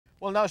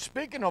Well, now,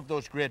 speaking of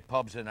those great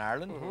pubs in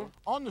Ireland,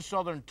 on the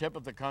southern tip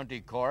of the County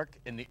Cork,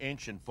 in the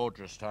ancient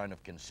fortress town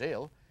of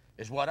Kinsale,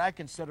 is what I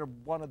consider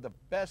one of the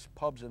best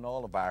pubs in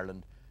all of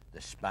Ireland, the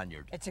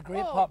Spaniard. It's a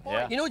great pub.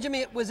 Yeah. You know, Jimmy,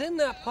 it was in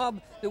that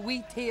pub that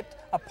we taped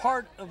a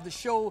part of the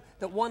show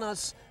that won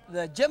us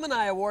the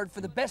Gemini Award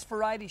for the best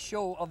variety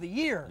show of the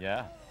year.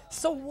 Yeah.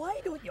 So why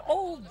don't you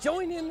all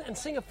join in and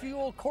sing a few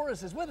old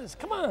choruses with us?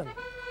 Come on.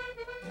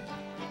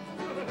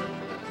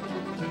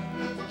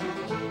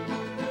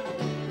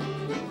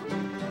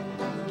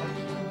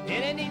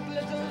 In a neat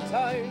little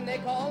town they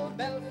call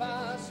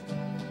Belfast,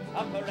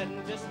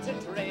 apprentice to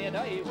trade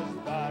I was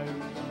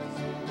bound,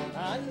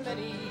 and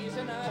many's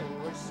an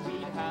hour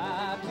sweet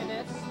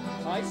happiness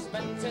I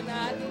spent in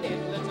that neat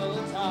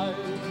little town.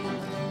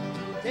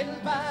 Till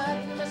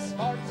bad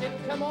misfortune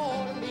come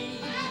o'er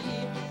me,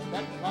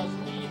 that caused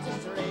me to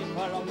stray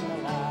from the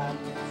land,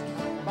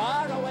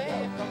 far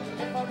away from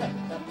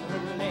different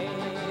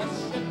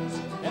relations,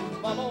 and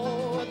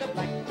follow the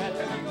black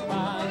velvet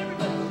band.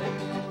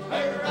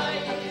 Her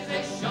eyes,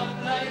 they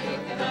shone like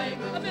a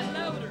diamond. A bit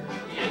louder.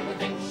 You'd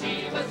think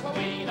she was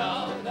queen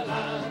of the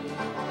land.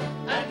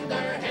 And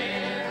her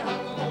hair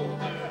hung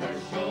over her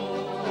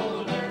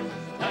shoulders,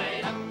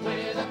 tied up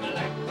with a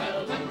black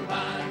velvet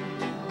band.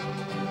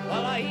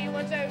 Well, I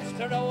went out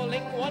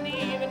strolling one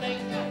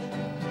evening,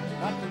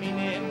 not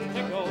meaning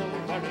to go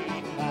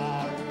very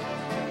far,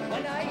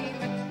 when I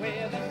met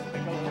with a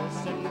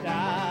Ferguson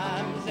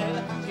damsel.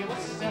 She was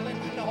selling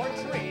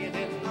her trade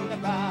in the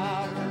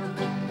bar.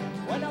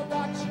 When a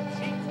watch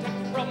she took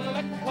from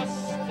a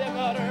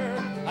customer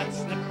and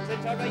slipped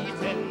it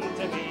right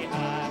into me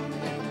hand.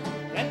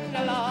 Then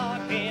the law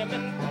came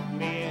and put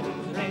me in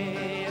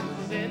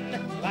prison,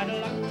 bad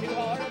luck to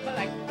her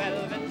black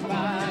velvet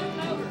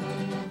band.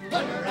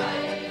 But her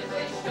eyes,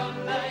 they shone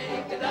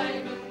like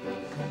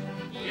diamonds,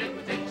 you'd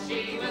think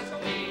she was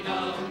queen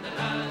of the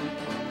land.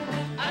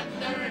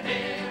 And her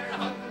hair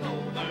hung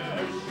over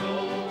her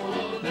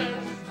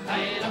shoulders,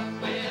 tied up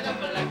with a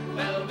black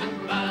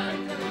velvet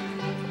band.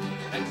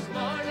 Next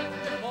morning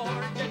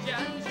before Judge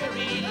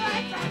Angery,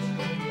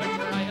 for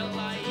trial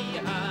I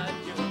had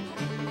you.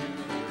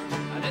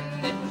 And then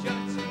the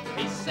judge,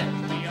 he said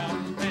to your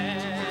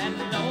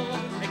fellow,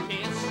 the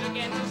case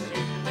against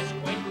you is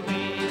quite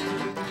clear.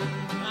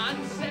 And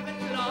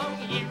 7 long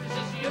years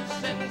is your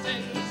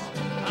sentence,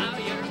 how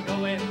you're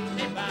going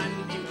to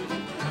band you.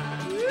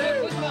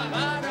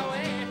 Far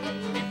away from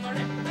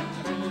different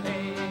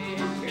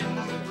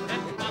relations,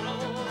 and follow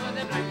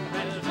the black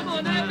velvet. Come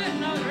on now, a bit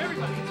louder,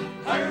 everybody.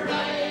 Her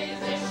eyes,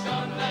 they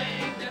shone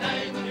like the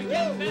diamond.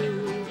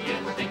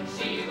 You'd think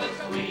she was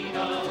queen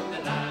of the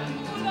land.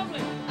 Oh,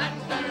 lovely. And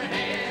her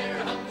hair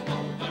hung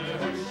over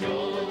her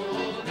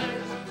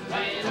shoulders,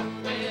 tied up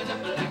with a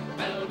black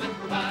velvet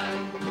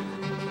band.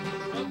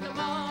 Look them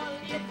all,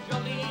 you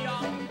jolly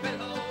young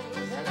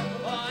fellows,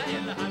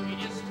 I'll have you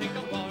just take a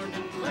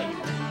warning, my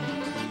friend.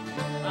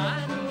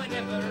 And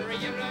whenever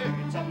you're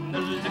out on the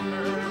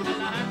liquor, the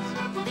lads,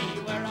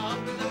 beware of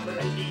the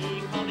pretty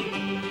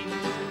colleagues.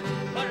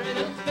 For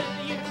they'll fill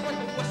you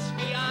with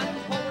whiskey and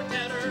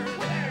porter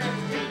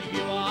till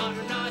you are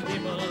not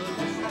able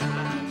to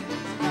stand.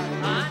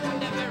 And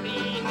the very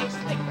next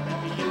thing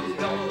that you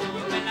know,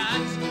 my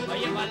lads,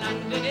 you are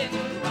landed in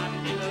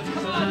Bandil's.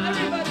 Come on,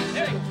 everybody,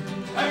 sing!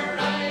 Her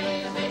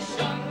eyes, they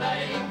shone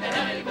like the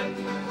diamonds.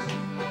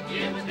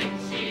 You'd think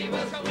she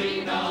was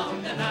queen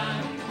of the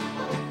land.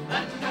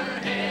 And her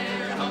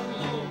hair hung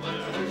over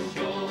her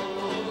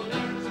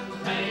shoulders,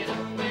 tied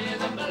up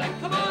with a black.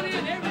 Come on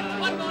in, everybody,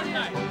 one more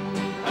time.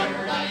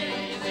 Her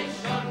eyes, they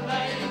shone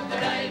like the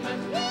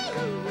diamonds.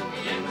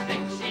 You'd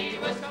think she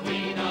was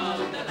queen of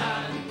the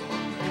land.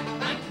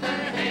 And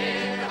her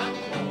hair hung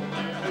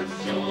over her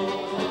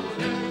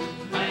shoulders,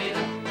 tied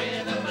up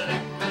with a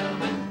black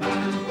velvet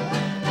band.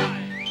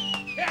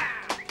 Yeah!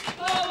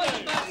 Oh, what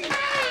a blessing!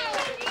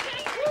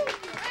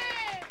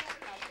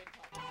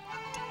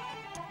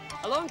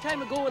 A long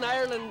time ago in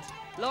Ireland,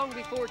 long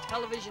before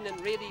television and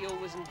radio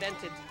was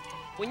invented,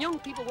 when young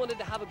people wanted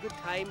to have a good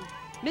time,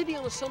 maybe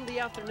on a Sunday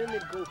afternoon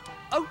they'd go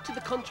out to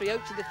the country,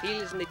 out to the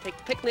fields, and they'd take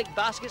picnic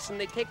baskets and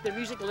they'd take their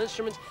musical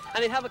instruments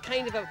and they'd have a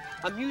kind of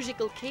a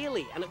musical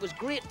ceilidh, and it was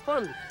great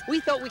fun. We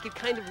thought we could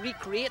kind of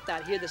recreate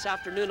that here this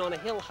afternoon on a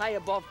hill high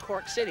above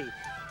Cork City.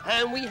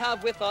 And we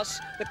have with us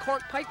the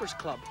Cork Pipers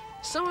Club,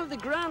 some of the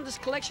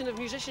grandest collection of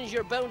musicians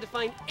you're bound to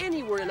find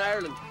anywhere in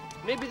Ireland.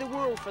 Maybe the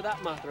world, for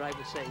that matter, I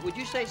would say. Would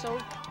you say so?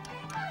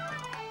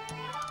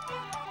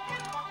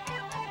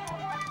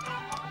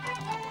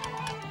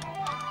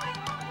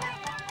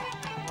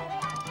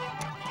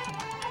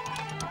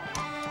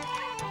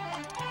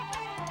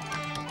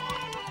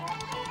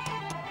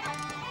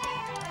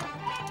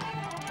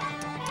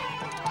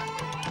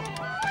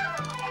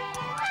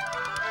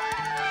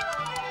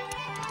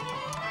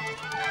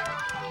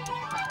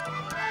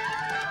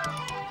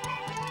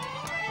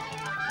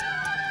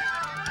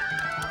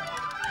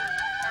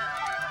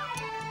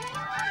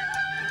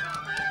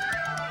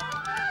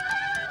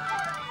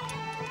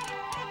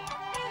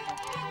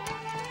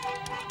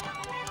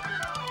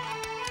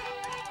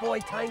 Boy,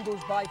 time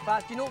goes by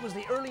fast. You know, it was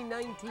the early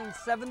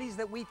 1970s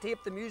that we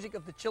taped the music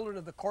of the children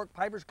of the Cork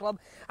Pipers Club.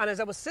 And as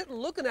I was sitting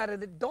looking at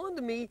it, it dawned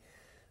on me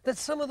that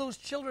some of those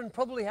children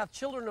probably have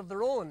children of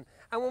their own.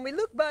 And when we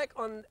look back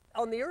on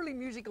the early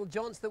musical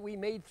jaunts that we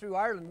made through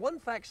Ireland, one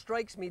fact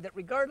strikes me, that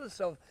regardless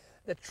of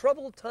the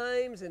troubled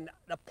times and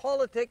the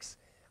politics,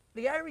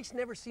 the Irish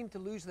never seem to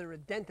lose their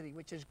identity,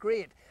 which is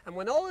great. And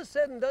when all is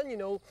said and done, you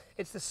know,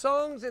 it's the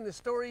songs and the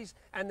stories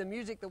and the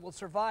music that will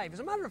survive. As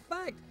a matter of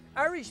fact,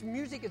 Irish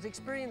music has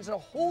experienced a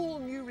whole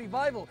new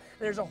revival.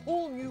 There's a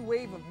whole new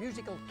wave of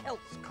musical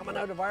Celts coming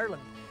out of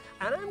Ireland.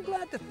 And I'm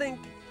glad to think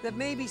that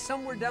maybe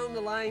somewhere down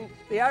the line,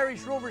 the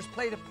Irish Rovers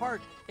played a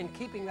part in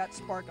keeping that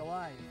spark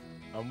alive.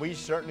 And we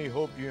certainly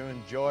hope you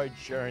enjoyed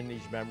sharing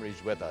these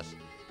memories with us.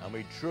 And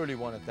we truly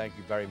want to thank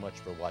you very much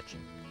for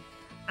watching.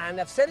 And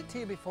I've said it to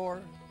you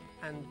before,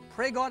 and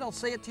pray God I'll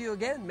say it to you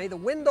again. May the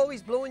wind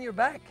always blow in your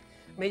back.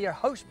 May your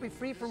house be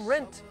free from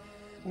rent.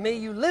 May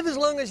you live as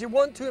long as you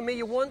want to, and may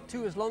you want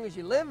to as long as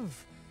you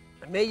live.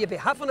 And may you be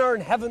half an hour in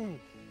heaven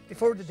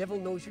before the devil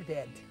knows you're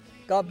dead.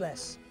 God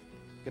bless.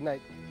 Good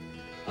night.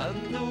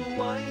 And the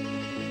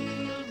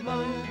wild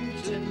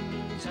mountain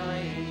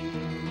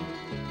thyme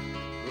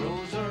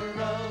grows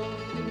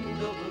around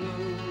the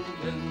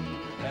blooming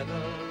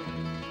heather.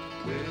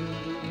 Will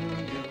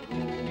you go,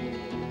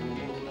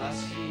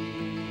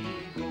 lassie,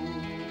 go?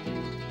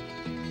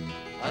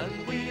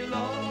 And we'll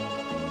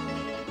all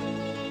go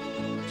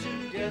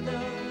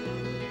together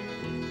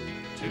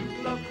to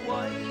pluck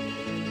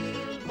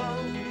wild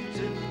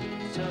mountain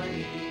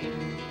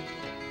thyme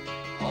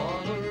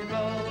all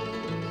around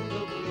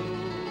the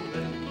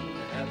blooming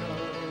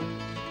heather.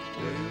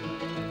 Will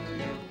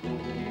you go,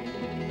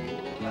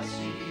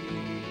 lassie,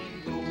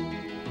 go?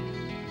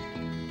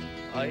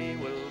 I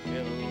will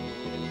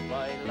build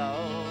my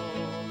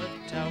love a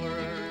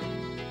tower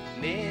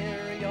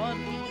near yon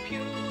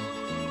pure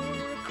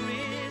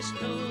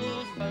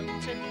crystal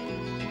fountain.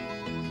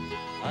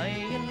 I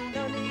and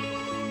on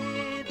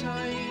it I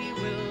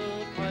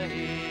will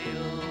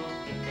pile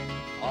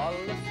all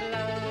the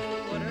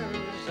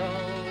flowers of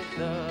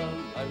the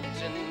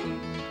mountain.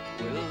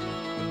 Will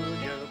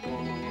you go,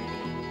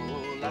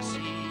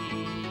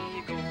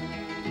 lassie, go?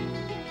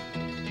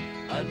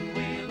 And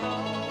we'll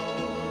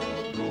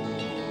all go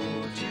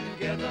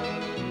together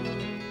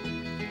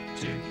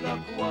to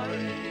pluck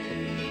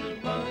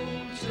wild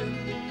mountain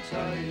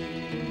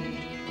thyme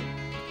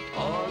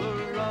all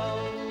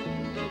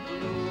around the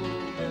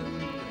blooming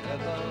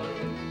heather.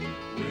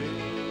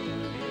 Will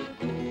you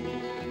go,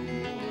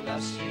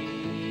 lassie?